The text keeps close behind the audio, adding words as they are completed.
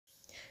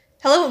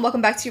Hello and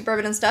welcome back to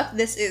Bourbon and Stuff.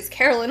 This is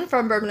Carolyn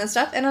from Bourbon and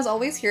Stuff, and as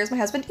always, here's my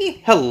husband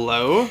E.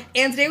 Hello.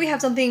 And today we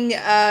have something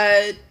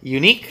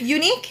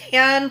Unique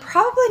and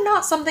probably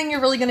not something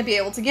you're really going to be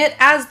able to get,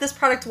 as this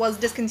product was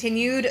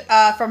discontinued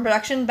from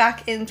production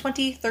back in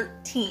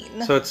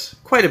 2013. So it's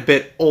quite a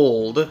bit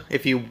old,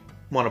 if you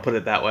want to put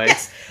it that way.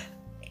 Yes.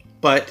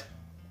 But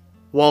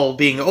while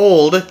being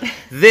old,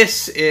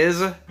 this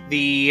is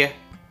the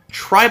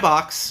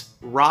Tribox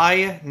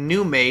Rye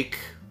New Make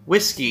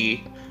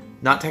Whiskey.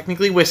 Not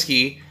technically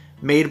whiskey,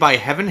 made by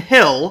Heaven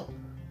Hill.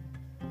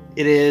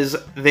 It is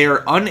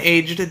their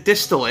unaged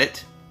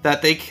distillate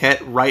that they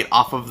get right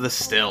off of the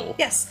still.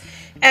 Yes.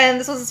 And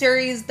this was a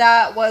series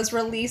that was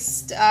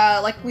released,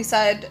 like we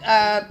said,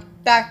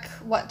 back,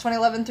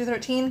 2011 through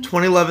 13?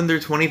 2011 through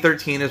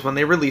 2013 is when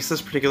they released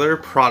this particular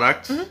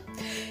product.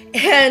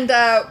 Mm-hmm.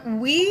 And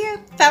we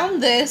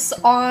found this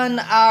on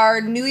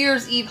our New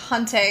Year's Eve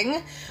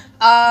hunting,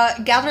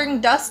 gathering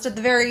dust at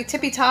the very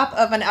tippy top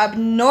of an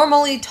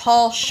abnormally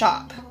tall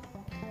shop.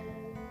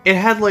 It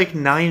had like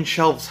 9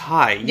 shelves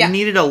high. Yeah. You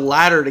needed a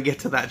ladder to get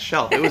to that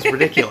shelf. It was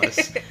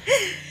ridiculous.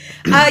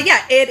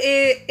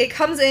 It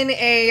comes in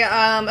a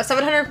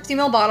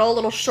 750ml bottle, a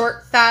little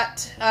short,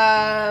 fat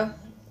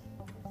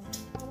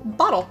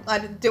bottle. I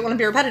didn't want to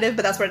be repetitive,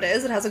 but that's what it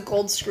is. It has a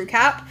gold screw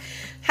cap.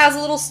 Has a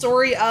little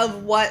story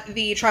of what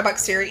the Tribox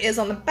series is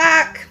on the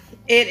back.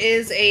 It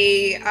is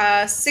a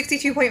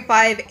 62.5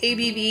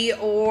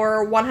 ABV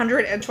or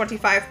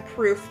 125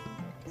 proof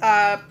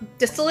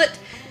distillate.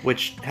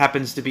 Which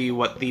happens to be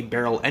what the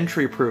barrel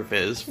entry proof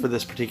is for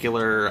this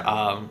particular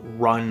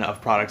run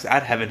of products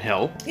at Heaven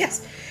Hill.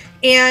 Yes.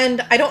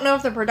 And I don't know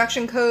if the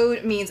production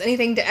code means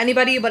anything to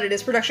anybody, but it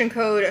is production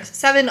code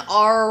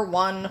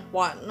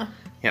 7R11.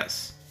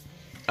 Yes.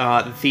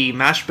 The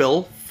mash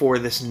bill for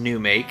this new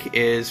make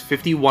is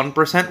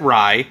 51%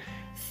 rye,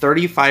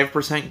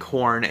 35%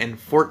 corn, and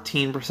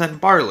 14%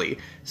 barley.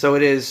 So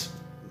it is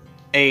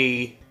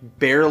a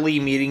barely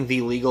meeting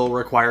the legal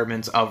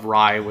requirements of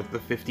rye with the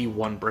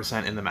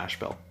 51% in the mash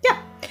bill.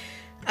 Yeah.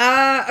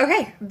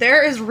 Okay.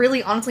 There is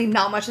really honestly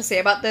not much to say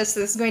about this.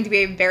 This is going to be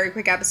a very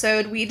quick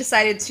episode. We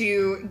decided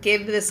to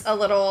give this a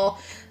little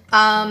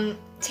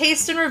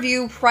taste and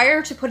review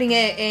prior to putting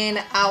it in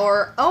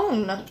our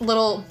own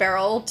little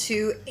barrel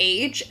to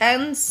age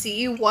and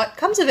see what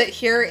comes of it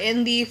here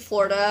in the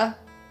Florida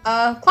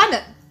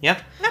climate.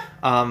 Yeah.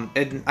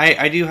 And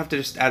I do have to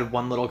just add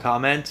one little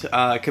comment.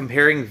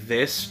 Comparing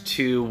this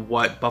to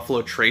what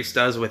Buffalo Trace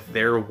does with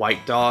their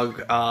White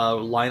Dog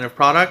line of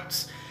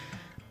products,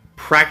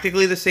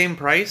 practically the same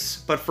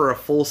price, but for a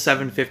full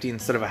 $7.50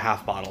 instead of a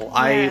half bottle.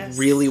 Yes. I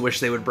really wish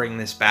they would bring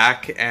this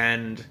back,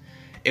 and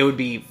it would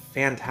be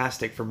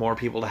fantastic for more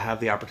people to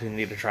have the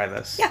opportunity to try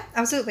this. Yeah,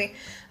 absolutely.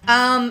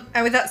 And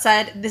with that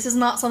said, this is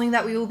not something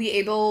that we will be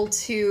able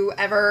to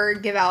ever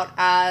give out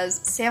as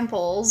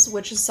samples,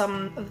 which is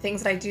some of the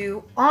things that I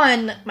do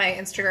on my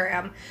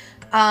Instagram,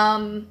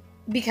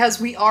 because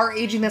we are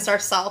aging this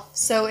ourselves.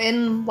 So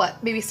in,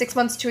 maybe 6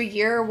 months to a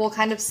year, we'll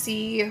kind of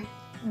see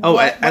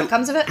what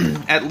comes of it?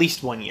 At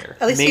least 1 year.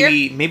 At least a year?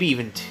 Maybe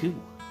even 2.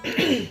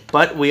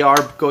 But we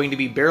are going to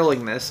be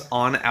barreling this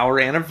on our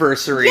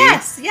anniversary.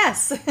 Yes.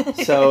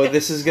 So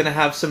this is going to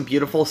have some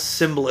beautiful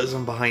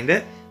symbolism behind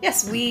it.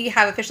 Yes, we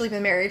have officially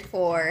been married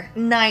for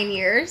 9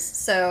 years,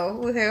 so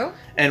woohoo.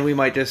 And we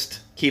might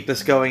just keep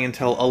this going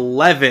until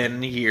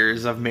 11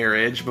 years of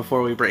marriage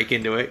before we break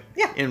into it.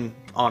 Yeah. In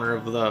honor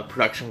of the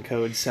production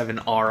code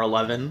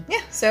 7R11.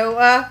 Yeah,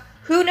 so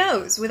who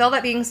knows? With all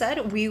that being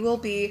said, we will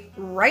be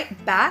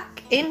right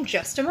back in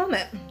just a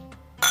moment.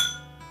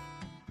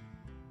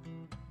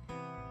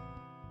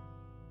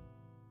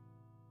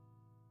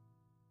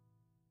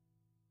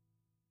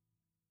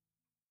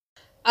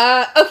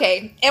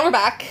 Okay, and we're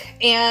back,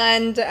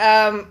 and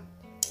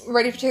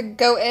ready to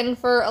go in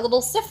for a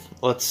little sniff.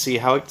 Let's see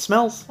how it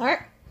smells. Alright.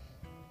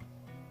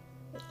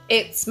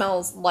 It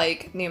smells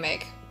like New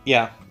Make.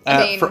 Yeah.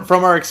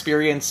 From our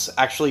experience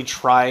actually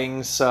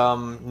trying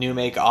some New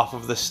Make off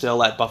of the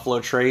still at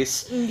Buffalo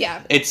Trace,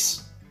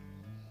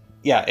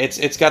 yeah,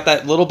 it's got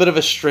that little bit of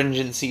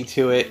astringency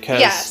to it.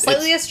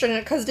 Slightly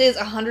astringent because it is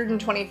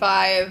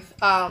 125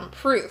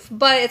 proof,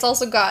 but it's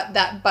also got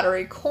that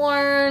buttery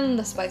corn,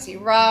 the spicy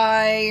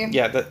rye.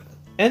 Yeah,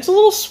 and it's a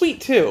little sweet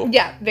too.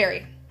 Yeah,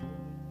 very.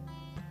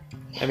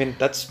 I mean,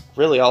 that's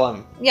really all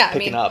I'm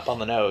picking up on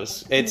the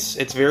nose.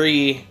 It's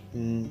very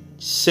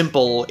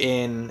simple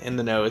in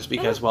the nose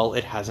because, well,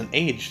 it hasn't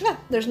aged. No,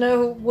 there's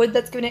no wood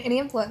that's given it any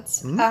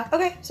influence.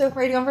 Okay, so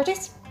ready to go for a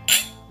taste?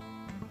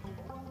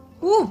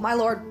 Ooh, my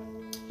lord.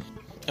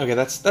 Okay,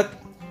 that's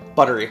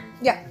buttery.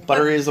 Yeah.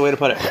 Buttery is the way to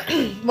put it.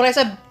 When I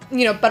said,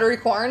 buttery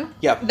corn,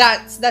 yep.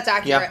 That's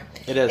accurate. Yeah,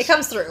 it is. It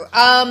comes through.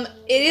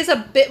 It is a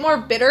bit more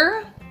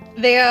bitter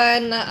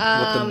than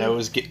what the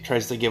nose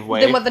tries to give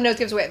way. Than what the nose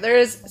gives away. There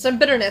is some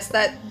bitterness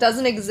that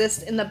doesn't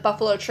exist in the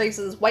Buffalo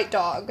Trace's White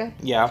Dog.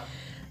 Yeah.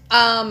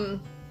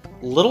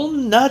 Little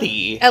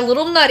nutty. A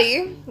little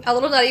nutty,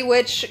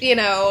 which,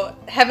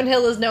 Heaven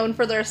Hill is known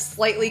for their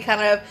slightly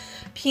kind of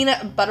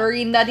peanut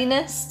buttery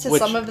nuttiness to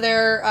Which- some of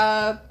their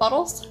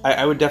bottles.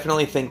 I would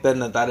definitely think then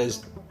that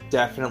is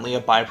definitely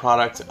a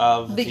byproduct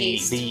of The the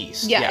yeast.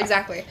 yeast. Yeah,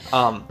 exactly.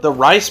 The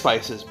rye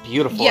spice is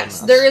beautiful.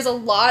 Yes, in this. there is a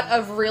lot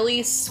of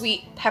really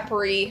sweet,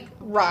 peppery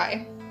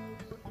rye.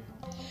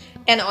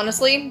 And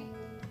honestly,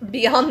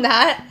 beyond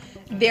that,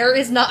 there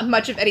is not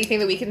much of anything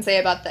that we can say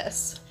about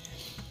this.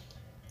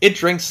 It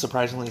drinks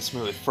surprisingly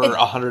smooth for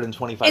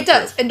 125. It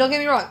does, proof. and don't get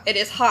me wrong, it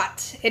is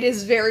hot. It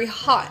is very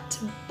hot.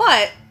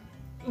 But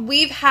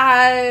we've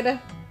had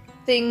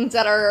things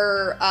that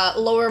are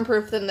lower in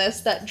proof than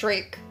this that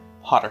drink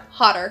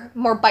hotter,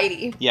 more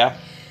bitey. Yeah.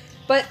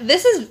 But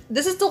this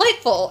is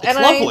delightful. It's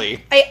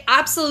lovely. I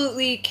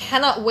absolutely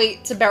cannot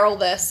wait to barrel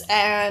this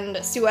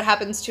and see what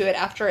happens to it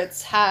after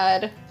it's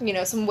had,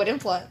 some wood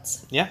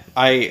influence. Yeah,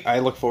 I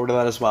look forward to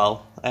that as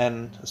well,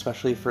 and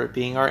especially for it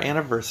being our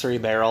anniversary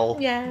barrel.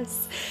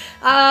 Yes.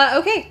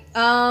 Okay.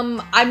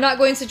 I'm not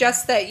going to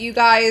suggest that you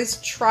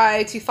guys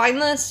try to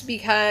find this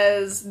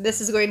because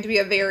this is going to be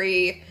a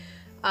very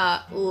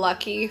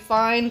lucky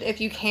find if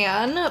you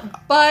can.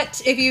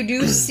 But if you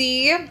do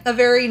see a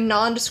very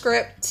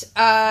nondescript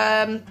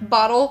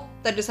bottle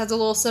that just has a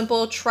little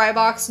simple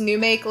Tribox new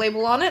make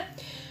label on it,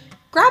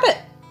 grab it.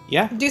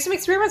 Yeah. Do some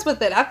experiments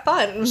with it. Have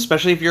fun.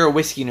 Especially if you're a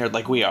whiskey nerd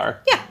like we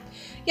are. Yeah.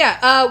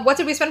 Yeah. What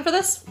did we spend for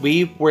this?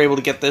 We were able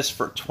to get this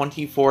for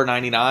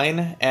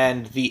 $24.99,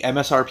 and the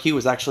MSRP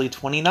was actually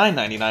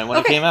 $29.99 when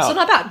it came out. So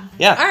not bad.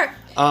 Yeah. All right.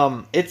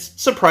 It's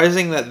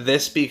surprising that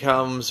this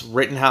becomes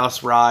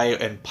Rittenhouse Rye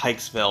and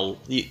Pikesville.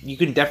 You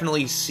can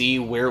definitely see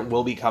where it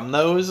will become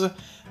those,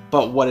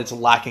 but what it's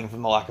lacking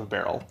from the lack of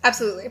barrel.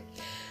 Absolutely.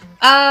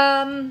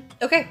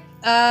 Okay.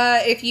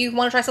 If you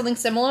want to try something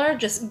similar,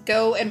 just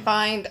go and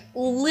find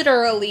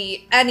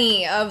literally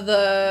any of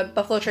the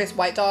Buffalo Trace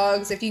White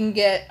Dogs. If you can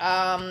get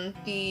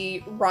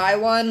the rye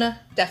one,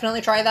 definitely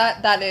try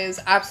that. That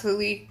is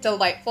absolutely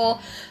delightful.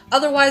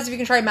 Otherwise, if you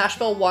can try Mash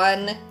Bill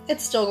 1,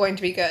 it's still going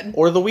to be good.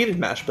 Or the weeded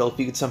mash bill if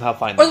you could somehow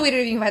find Or it. the weeded,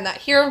 if you can find that.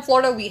 Here in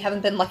Florida, we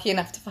haven't been lucky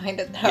enough to find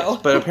it, though. Yes,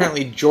 but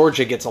apparently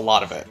Georgia gets a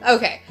lot of it.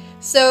 Okay,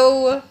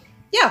 so,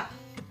 yeah.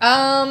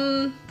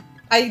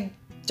 I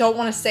don't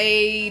want to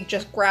say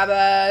just grab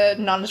a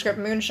nondescript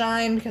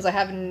moonshine because I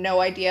have no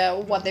idea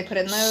what they put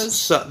in those.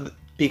 So,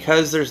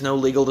 because there's no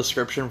legal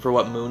description for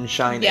what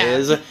moonshine Yeah.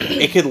 is,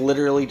 it could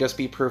literally just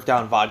be proof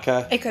down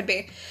vodka. It could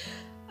be.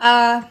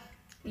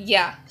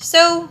 Yeah.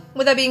 So,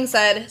 with that being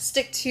said,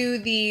 stick to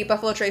the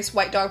Buffalo Trace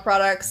White Dog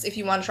products if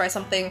you want to try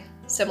something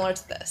similar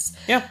to this.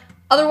 Yeah.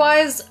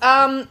 Otherwise,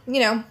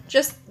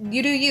 just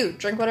you do you.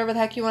 Drink whatever the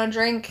heck you want to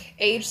drink.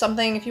 Age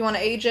something if you want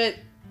to age it.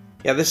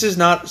 Yeah, this is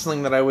not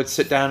something that I would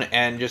sit down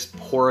and just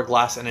pour a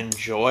glass and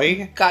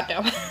enjoy. God,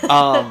 no.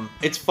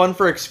 It's fun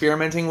for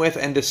experimenting with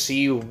and to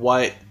see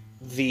what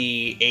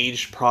the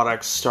aged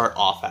products start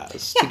off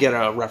as to get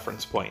a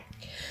reference point.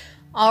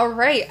 All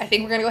right, I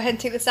think we're going to go ahead and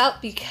take this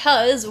out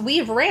because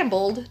we've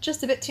rambled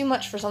just a bit too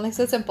much for something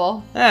so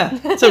simple.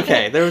 It's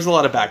okay. There was a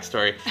lot of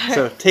backstory.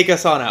 So take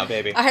us on out,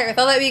 baby. All right, with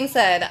all that being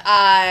said,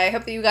 I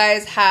hope that you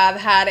guys have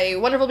had a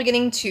wonderful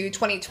beginning to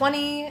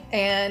 2020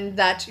 and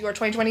that your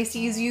 2020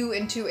 sees you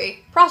into a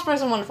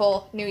prosperous and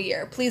wonderful new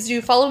year. Please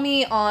do follow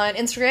me on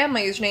Instagram.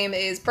 My username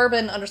is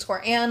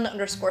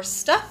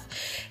bourbon_and_stuff.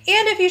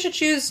 And if you should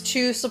choose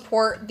to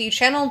support the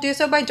channel, do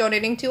so by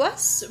donating to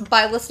us,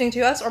 by listening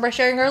to us, or by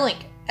sharing our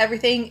link.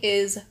 Everything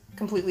is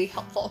completely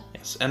helpful.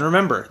 Yes, and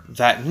remember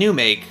that new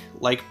make,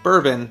 like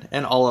bourbon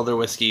and all other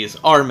whiskeys,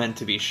 are meant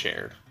to be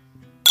shared.